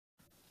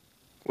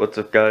What's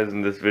up guys,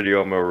 in this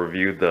video I'm going to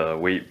review the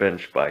weight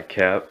bench by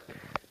Cap.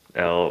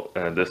 Now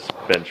this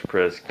bench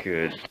press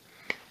could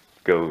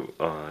go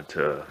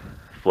to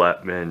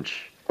flat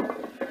bench,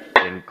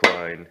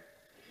 incline,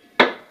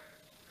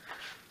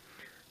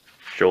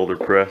 shoulder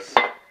press,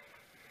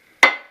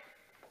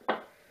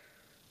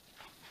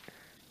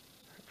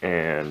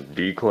 and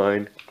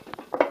decline.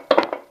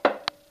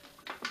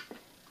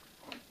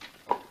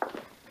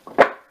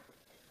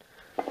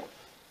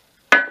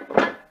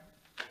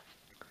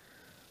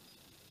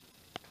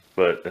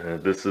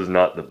 But this is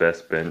not the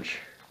best bench.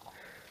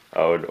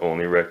 I would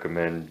only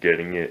recommend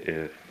getting it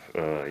if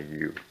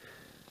you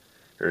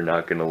are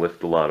not going to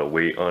lift a lot of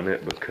weight on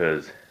it,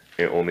 because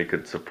it only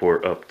could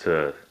support up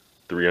to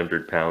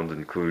 300 pounds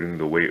including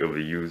the weight of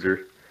the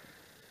user.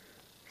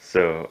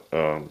 So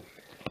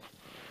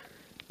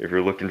if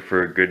you're looking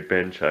for a good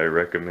bench, I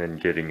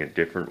recommend getting a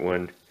different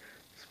one,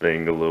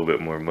 spending a little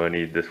bit more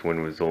money. This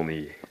one was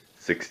only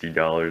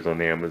 $60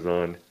 on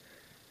Amazon.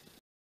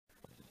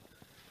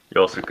 You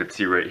also could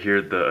see right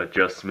here the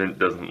adjustment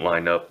doesn't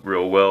line up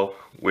real well,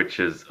 which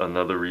is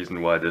another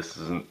reason why this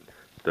isn't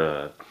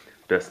the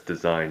best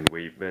designed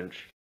weight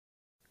bench.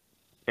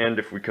 And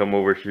if we come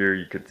over here,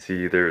 you could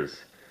see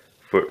there's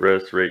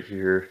footrest right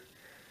here.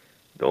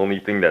 The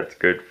only thing that's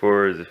good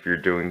for is if you're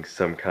doing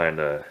some kind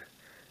of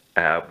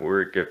ab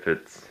work. If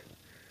it's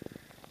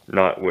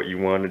not what you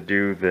want to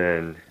do,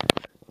 then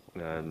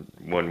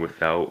one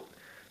without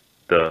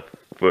the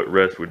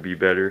footrest would be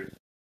better.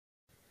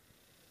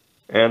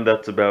 And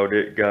that's about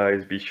it,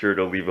 guys. Be sure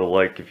to leave a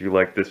like if you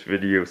like this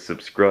video,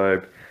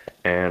 subscribe,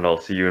 and I'll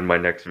see you in my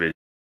next video.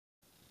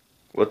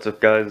 What's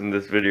up guys, in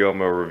this video I'm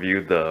going to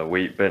review the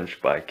weight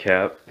bench by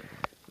Cap.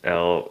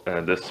 Now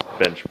this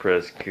bench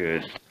press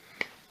could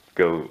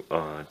go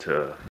to